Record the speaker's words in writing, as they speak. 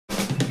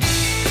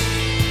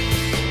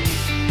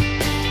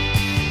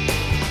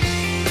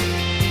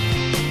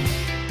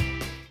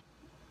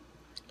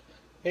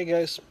Hey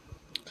guys,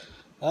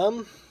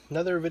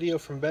 another video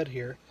from bed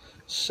here.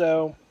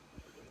 So,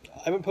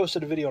 I haven't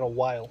posted a video in a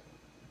while,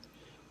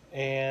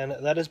 and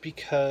that is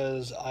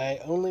because I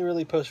only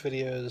really post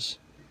videos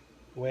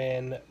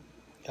when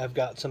I've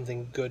got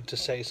something good to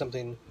say,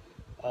 something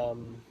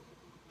um,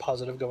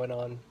 positive going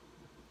on.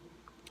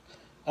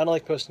 I don't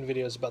like posting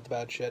videos about the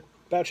bad shit.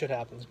 Bad shit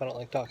happens, but I don't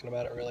like talking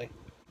about it really.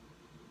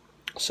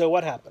 So,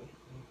 what happened?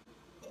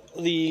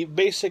 The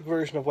basic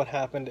version of what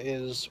happened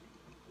is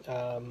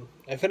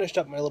I finished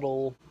up my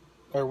little,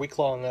 or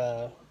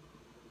week-long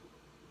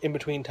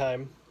in-between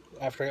time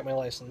after I got my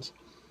license.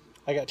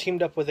 I got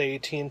teamed up with a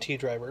TNT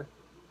driver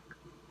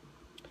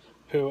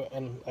who,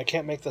 and I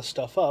can't make this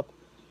stuff up,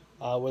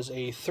 was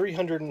a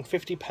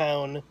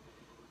 350-pound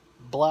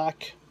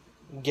black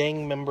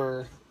gang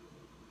member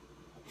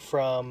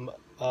from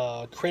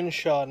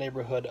Crenshaw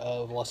neighborhood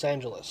of Los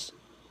Angeles.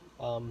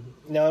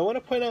 Now, I want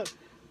to point out,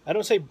 I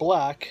don't say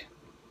black,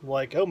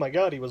 like, oh my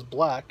god, he was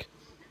black.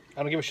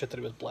 I don't give a shit that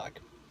he was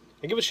black.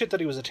 I give a shit that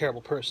he was a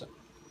terrible person.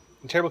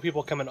 And terrible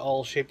people come in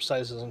all shapes,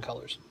 sizes, and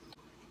colors.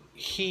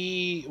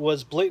 He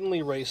was blatantly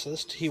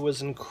racist. He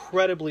was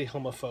incredibly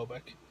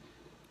homophobic.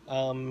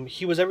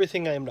 He was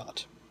everything I am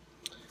not.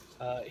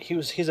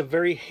 He's a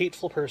very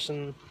hateful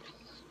person,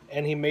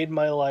 and he made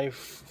my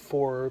life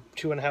for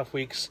 2.5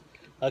 weeks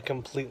a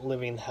complete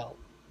living hell.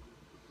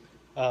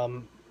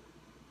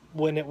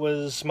 When it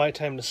was my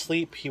time to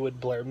sleep, he would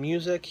blare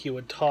music. He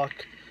would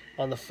talk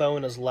on the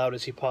phone as loud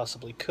as he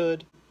possibly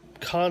could,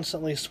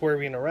 constantly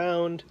swerving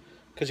around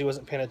because he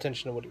wasn't paying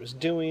attention to what he was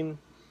doing.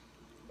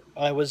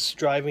 I was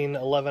driving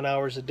 11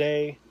 hours a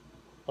day,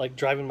 like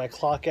driving my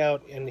clock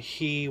out, and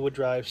he would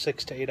drive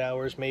 6 to 8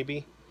 hours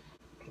maybe.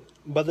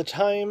 By the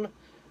time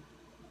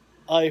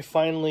I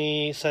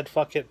finally said,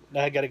 fuck it,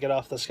 I gotta get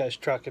off this guy's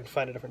truck and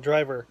find a different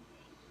driver,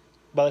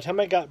 by the time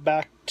I got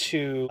back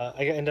to,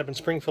 I ended up in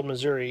Springfield,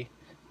 Missouri,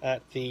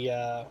 at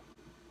the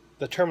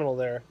terminal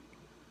there,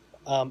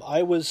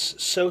 I was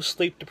so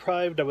sleep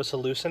deprived I was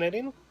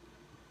hallucinating,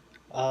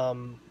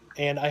 and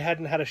I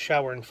hadn't had a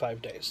shower in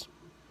 5 days.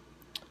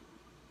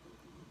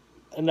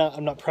 I'm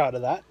not proud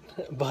of that,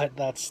 but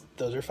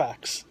those are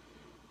facts.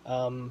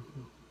 I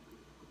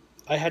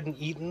hadn't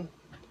eaten.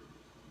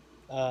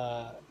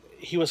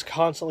 He was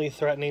constantly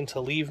threatening to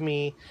leave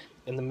me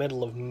in the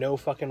middle of no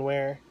fucking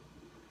where.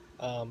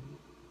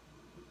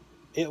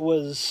 It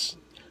was...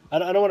 I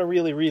don't want to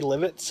really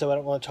relive it, so I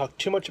don't want to talk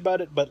too much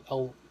about it, but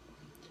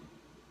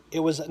it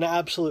was an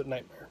absolute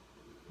nightmare.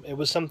 It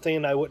was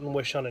something I wouldn't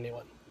wish on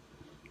anyone.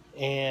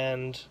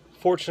 And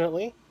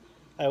fortunately,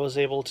 I was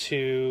able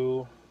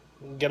to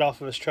get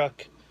off of his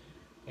truck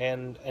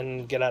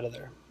and get out of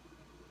there.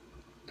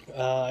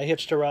 I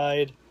hitched a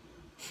ride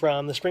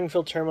from the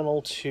Springfield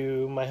terminal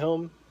to my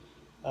home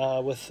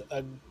with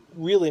a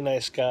really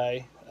nice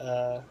guy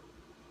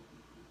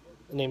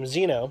named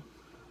Zeno,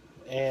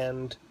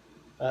 and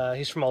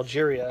he's from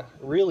Algeria.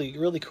 Really,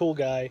 really cool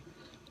guy.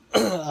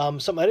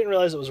 Something I didn't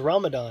realize it was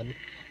Ramadan,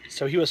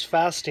 so he was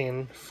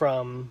fasting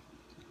from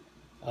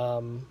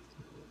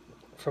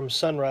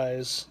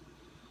sunrise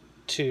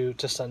to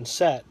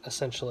sunset,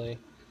 essentially.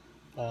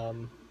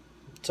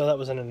 So that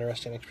was an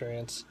interesting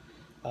experience.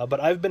 But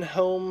I've been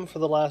home for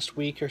the last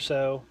week or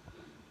so,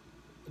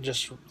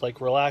 just like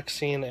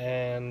relaxing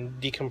and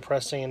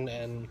decompressing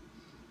and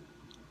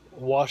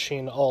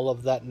washing all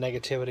of that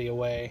negativity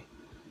away.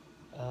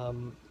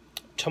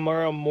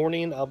 Tomorrow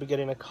morning I'll be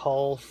getting a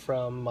call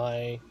from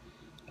my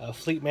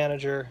fleet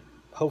manager,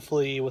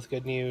 hopefully with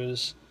good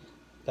news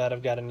that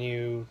I've got a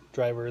new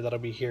driver that'll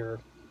be here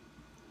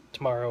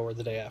tomorrow or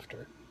the day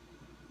after.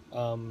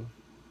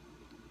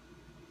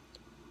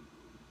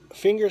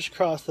 Fingers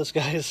crossed this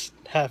guy is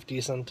half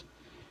decent,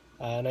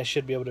 and I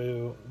should be able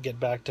to get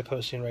back to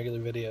posting regular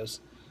videos.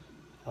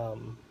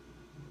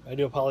 I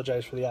do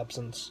apologize for the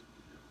absence,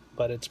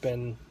 but it's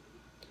been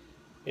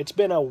a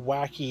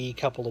wacky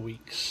couple of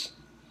weeks.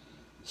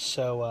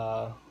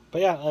 So,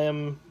 but yeah, I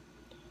am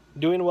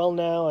doing well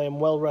now. I am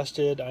well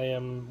rested. I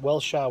am well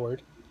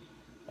showered,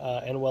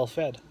 and well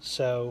fed.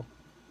 So,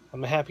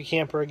 I'm a happy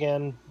camper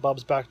again.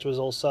 Bob's back to his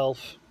old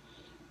self,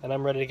 and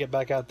I'm ready to get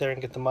back out there and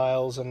get the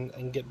miles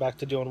and get back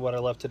to doing what I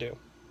love to do.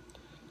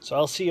 So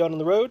I'll see you out on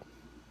the road.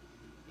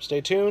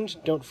 Stay tuned.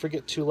 Don't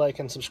forget to like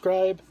and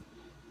subscribe,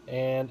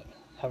 and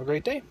have a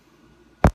great day.